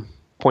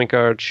point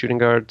guard, shooting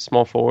guard,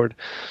 small forward.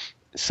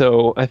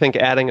 So I think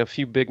adding a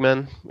few big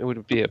men, it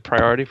would be a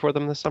priority for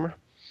them this summer.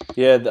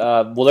 Yeah,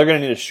 they're going to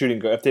need a shooting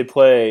guard. If they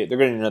play, they're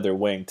going to need another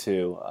wing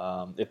too.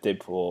 If they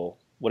play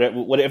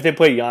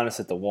Giannis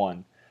at the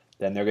 1,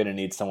 then they're going to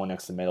need someone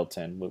next to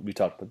Middleton. We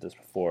talked about this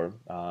before.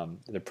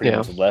 They're pretty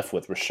much left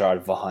with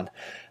Rashad Vaughn,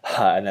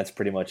 and that's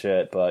pretty much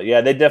it. But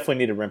yeah, they definitely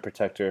need a rim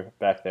protector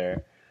back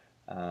there.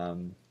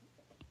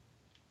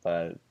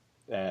 But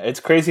it's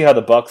crazy how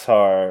the Bucks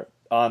are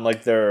on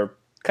their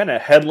kind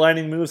of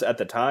headlining moves at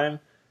the time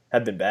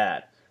have been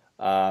bad.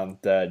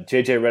 The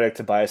JJ Redick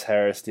Tobias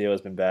Harris deal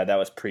has been bad. That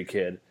was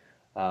pre-Kidd.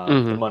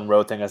 The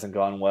Monroe thing hasn't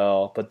gone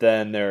well. But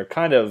then they're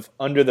kind of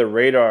under the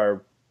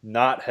radar,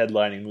 not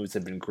headlining moves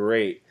have been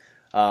great.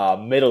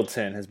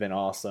 Middleton has been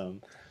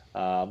awesome.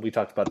 We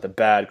talked about the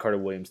bad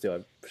Carter-Williams deal,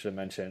 I should have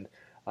mentioned.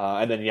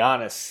 And then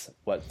Giannis,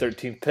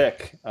 13th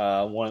pick,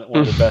 one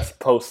of the best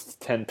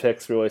post-10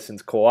 picks really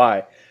since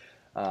Kawhi.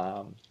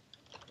 And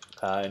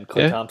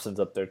Klay Thompson's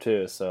up there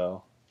too,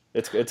 so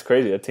it's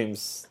crazy. That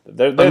team's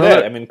they're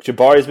there. I mean,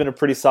 Jabari's been a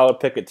pretty solid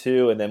pick at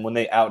 2, and then when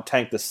they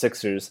out-tanked the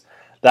Sixers,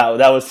 that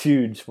was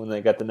huge when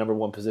they got the number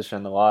 1 position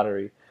in the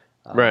lottery.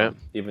 Right.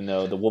 Even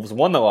though the Wolves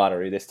won the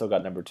lottery, they still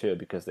got number 2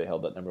 because they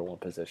held that number 1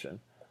 position.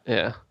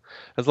 Yeah,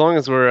 as long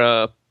as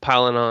we're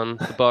piling on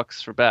the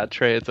Bucks for bad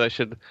trades, I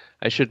should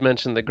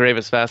mention the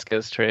Gravis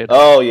Vasquez trade.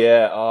 Oh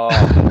yeah,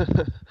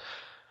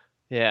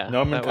 yeah.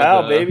 Norman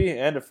Powell, baby,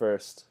 and a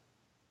first.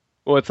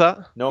 What's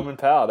that? Norman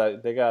Powell.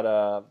 They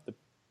got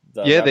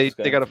they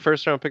got a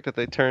first round pick that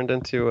they turned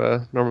into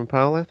Norman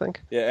Powell, I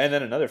think. Yeah, and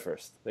then another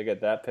first. They got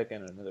that pick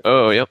and another first.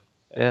 Oh, yep.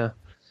 Yeah.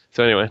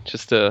 So anyway,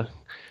 just a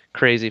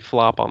crazy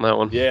flop on that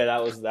one. Yeah,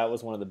 that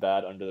was one of the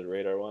bad under the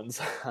radar ones.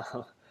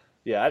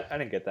 Yeah, I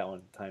didn't get that one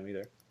in time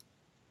either.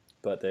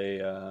 But they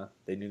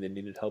knew they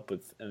needed help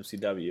with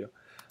MCW.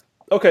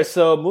 Okay,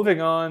 so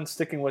moving on,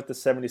 sticking with the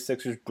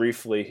 76ers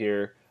briefly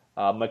here.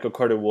 Michael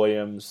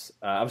Carter-Williams,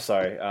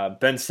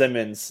 Ben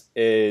Simmons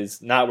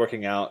is not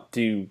working out.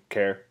 Do you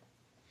care?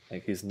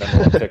 He's the number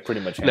 1 pick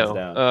pretty much hands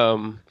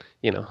down.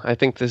 I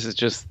think this is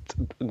just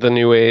the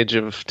new age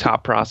of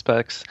top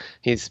prospects.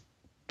 He's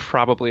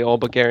probably all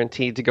but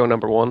guaranteed to go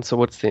number 1, so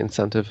what's the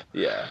incentive?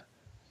 Yeah,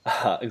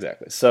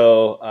 exactly.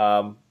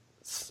 So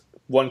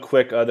one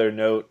quick other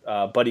note,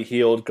 Buddy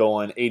Hield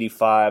going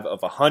 85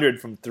 of 100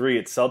 from 3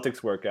 at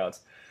Celtics workouts.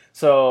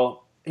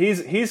 So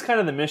he's kind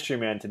of the mystery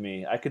man to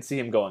me. I could see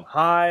him going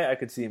high. I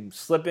could see him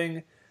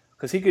slipping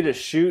because he could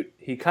just shoot.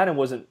 He kind of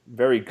wasn't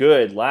very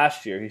good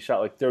last year. He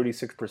shot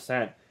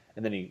 36%,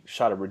 and then he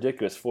shot a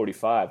ridiculous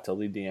 45 to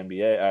lead the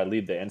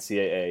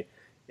NCAA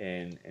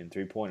in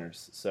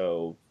 3-pointers.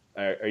 So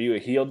are you a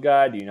Hield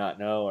guy? Do you not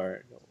know,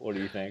 or what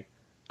do you think?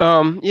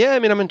 Yeah, I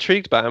mean, I'm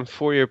intrigued by him.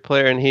 4-year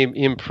player, and he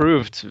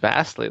improved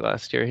vastly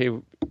last year. He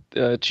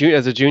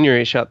as a junior,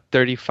 he shot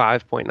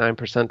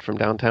 35.9% from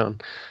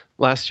downtown,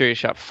 Last year he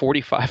shot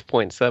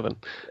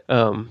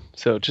 45.7.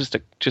 So just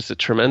a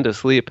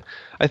tremendous leap.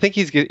 I think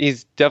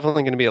he's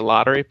definitely going to be a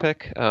lottery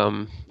pick.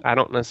 I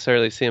don't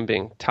necessarily see him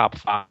being top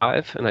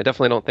 5, and I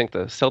definitely don't think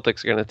the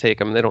Celtics are going to take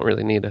him. They don't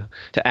really need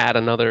to add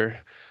another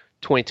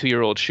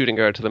 22-year-old shooting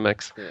guard to the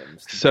mix. Yeah,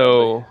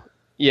 so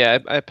yeah,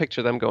 I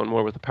picture them going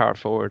more with a power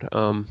forward.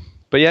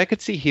 But yeah, I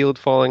could see Hield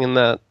falling in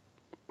that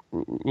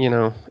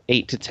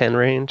 8 to 10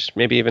 range,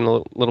 maybe even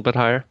a little bit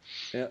higher.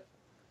 Yeah,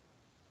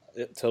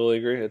 totally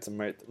agree.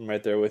 I'm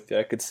right there with you.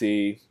 I could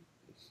see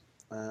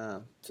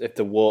if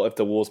the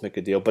Wolves make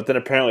a deal, but then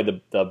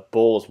apparently the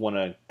Bulls want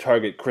to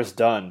target Chris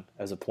Dunn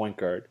as a point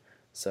guard.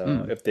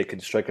 So if they can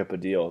strike up a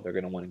deal, they're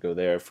going to want to go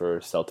there for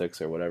Celtics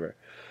or whatever.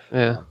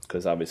 Yeah,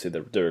 because obviously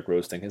the Derrick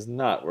Rose thing has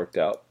not worked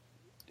out.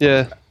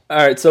 Yeah. All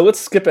right, so let's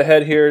skip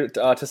ahead here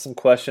to some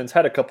questions.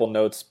 Had a couple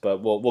notes,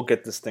 but we'll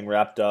get this thing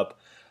wrapped up.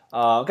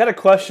 Got a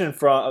question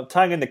from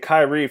tying into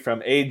Kyrie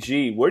from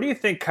AG. Where do you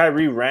think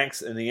Kyrie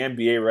ranks in the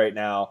NBA right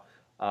now?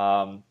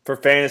 For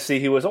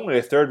fantasy, he was only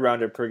a third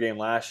rounder per game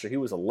last year. He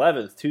was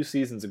 11th 2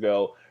 seasons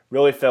ago.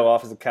 Really fell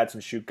off as a catch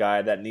and shoot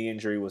guy. That knee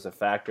injury was a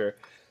factor.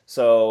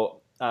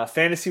 So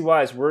fantasy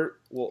wise,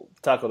 we'll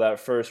tackle that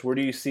first. Where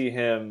do you see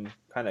him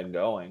kind of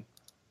going?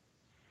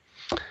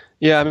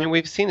 Yeah, I mean,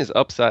 we've seen his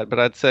upside, but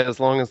I'd say as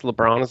long as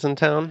LeBron is in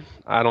town,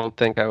 I don't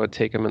think I would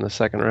take him in the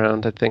second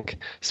round. I think,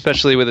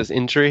 especially with his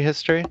injury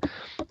history,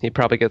 he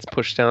probably gets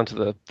pushed down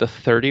to the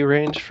 30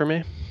 range for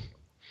me.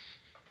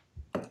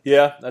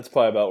 Yeah, that's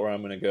probably about where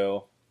I'm going to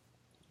go.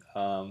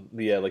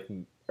 Yeah, like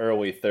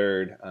early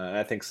third.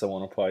 I think someone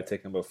will probably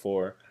take him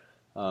before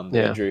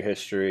injury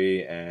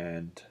history.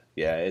 And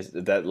yeah,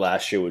 that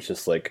last year was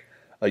just like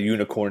a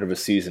unicorn of a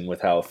season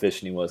with how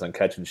efficient he was on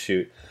catch and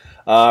shoot.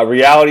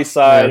 Reality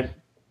side. Yeah.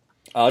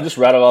 I'll just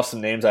rattle off some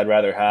names I'd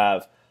rather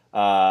have.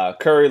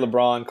 Curry,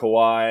 LeBron,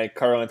 Kawhi,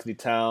 Karl-Anthony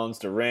Towns,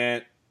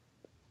 Durant,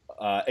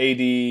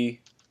 AD,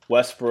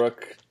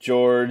 Westbrook,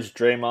 George,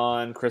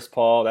 Draymond, Chris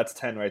Paul. That's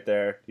 10 right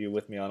there. You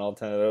with me on all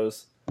 10 of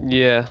those?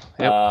 Yeah.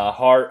 Yep.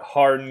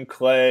 Harden,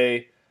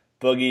 Clay,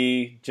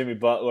 Boogie, Jimmy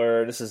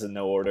Butler. This is in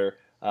no order.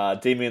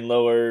 Damian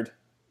Lillard.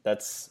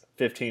 That's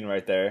 15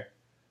 right there.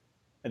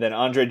 And then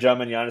Andre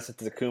Drummond, Giannis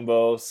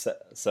Antetokounmpo.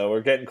 So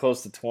we're getting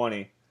close to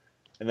 20.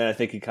 And then I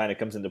think he kind of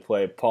comes into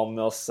play. Paul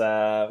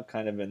Millsap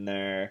kind of in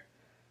there.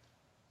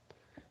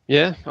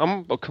 Yeah,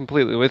 I'm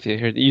completely with you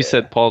here. You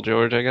said Paul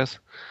George, I guess.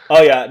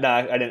 Oh yeah, no,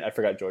 I didn't. I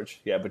forgot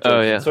George. Yeah, but George.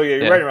 Oh, yeah. So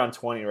you're right around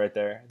 20 right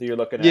there. You're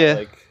looking at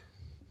like,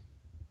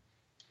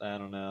 I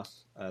don't know.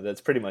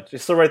 That's pretty much. You're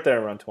still right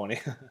there around 20.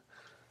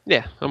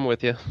 Yeah, I'm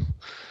with you.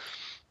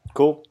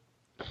 Cool.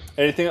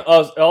 Anything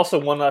else? Also,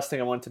 one last thing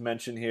I wanted to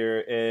mention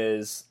here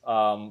is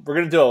we're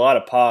going to do a lot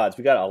of pods.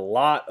 We got a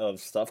lot of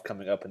stuff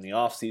coming up in the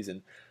off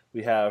season.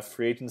 We have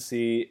free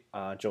agency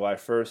July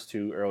 1st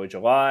to early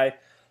July.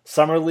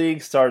 Summer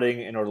League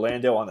starting in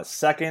Orlando on the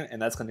 2nd, and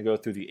that's going to go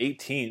through the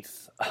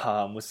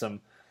 18th with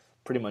some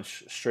pretty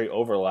much straight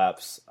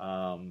overlaps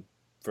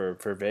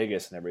for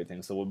Vegas and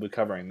everything. So we'll be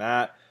covering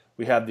that.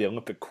 We have the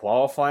Olympic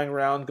qualifying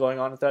round going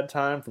on at that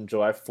time from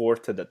July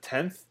 4th to the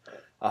 10th.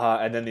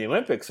 And then the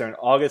Olympics are in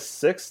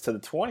August 6th to the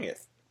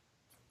 20th.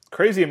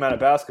 Crazy amount of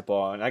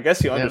basketball, and I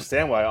guess you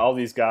understand why all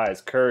these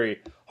guys,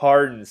 Curry,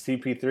 Harden,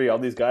 CP3, all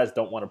these guys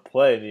don't want to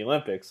play in the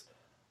Olympics.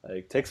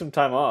 Like, take some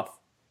time off.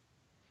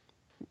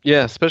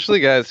 Yeah, especially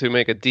guys who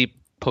make a deep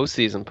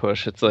postseason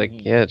push. It's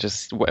like,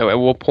 just at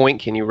what point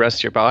can you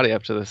rest your body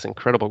after this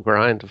incredible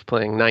grind of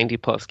playing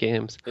 90-plus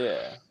games?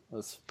 Yeah,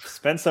 let's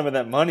spend some of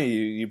that money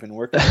you've been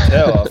working your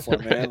tail off for,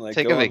 man. Like,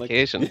 take a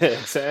vacation. Yeah,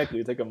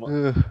 exactly. Take a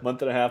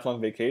month and a half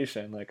long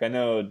vacation. Like, I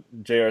know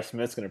J.R.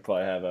 Smith's going to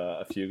probably have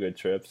a few good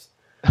trips.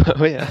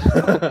 Oh, yeah.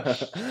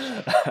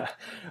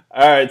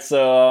 All right,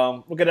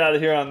 so we'll get out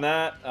of here on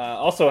that.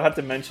 Also, I have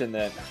to mention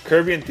that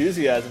Kirby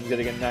Enthusiasm is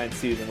getting a 9th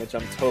season, which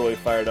I'm totally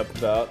fired up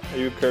about. Are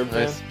you a Kirby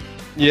fan?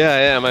 Yeah,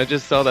 I am. I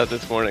just saw that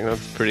this morning.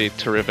 That's pretty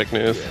terrific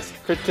news. Yes.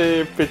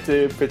 Pretty.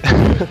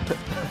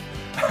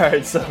 All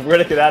right, so we're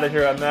going to get out of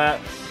here on that.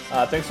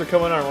 Thanks for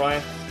coming on,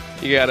 Ryan.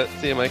 You got it.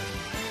 See you, Mike.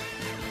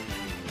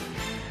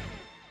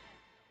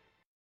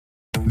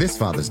 This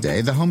Father's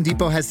Day, the Home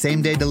Depot has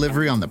same-day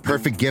delivery on the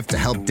perfect gift to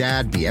help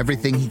Dad be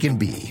everything he can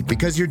be.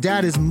 Because your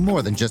dad is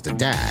more than just a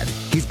dad.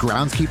 He's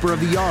groundskeeper of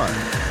the yard,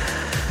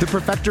 the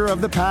perfecter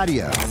of the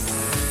patio,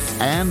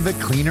 and the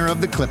cleaner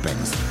of the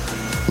clippings.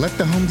 Let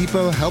the Home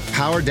Depot help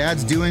power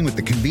Dad's doing with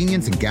the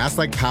convenience and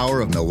gas-like power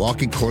of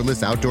Milwaukee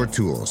cordless outdoor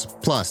tools.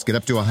 Plus, get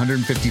up to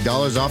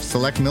 $150 off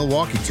select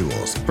Milwaukee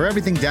tools. For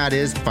everything Dad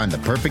is, find the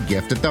perfect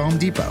gift at the Home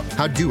Depot.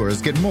 How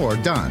doers get more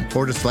done.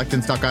 Order select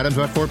and stock items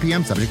by 4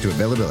 p.m. subject to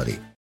availability.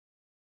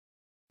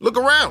 Look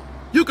around.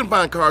 You can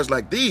find cars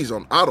like these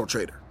on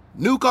AutoTrader.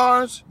 New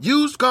cars,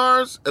 used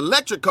cars,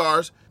 electric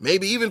cars,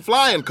 maybe even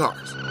flying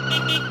cars.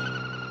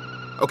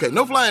 Okay,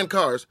 no flying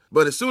cars,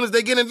 but as soon as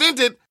they get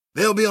invented,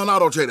 they'll be on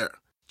AutoTrader.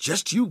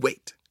 Just you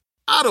wait.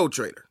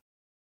 AutoTrader.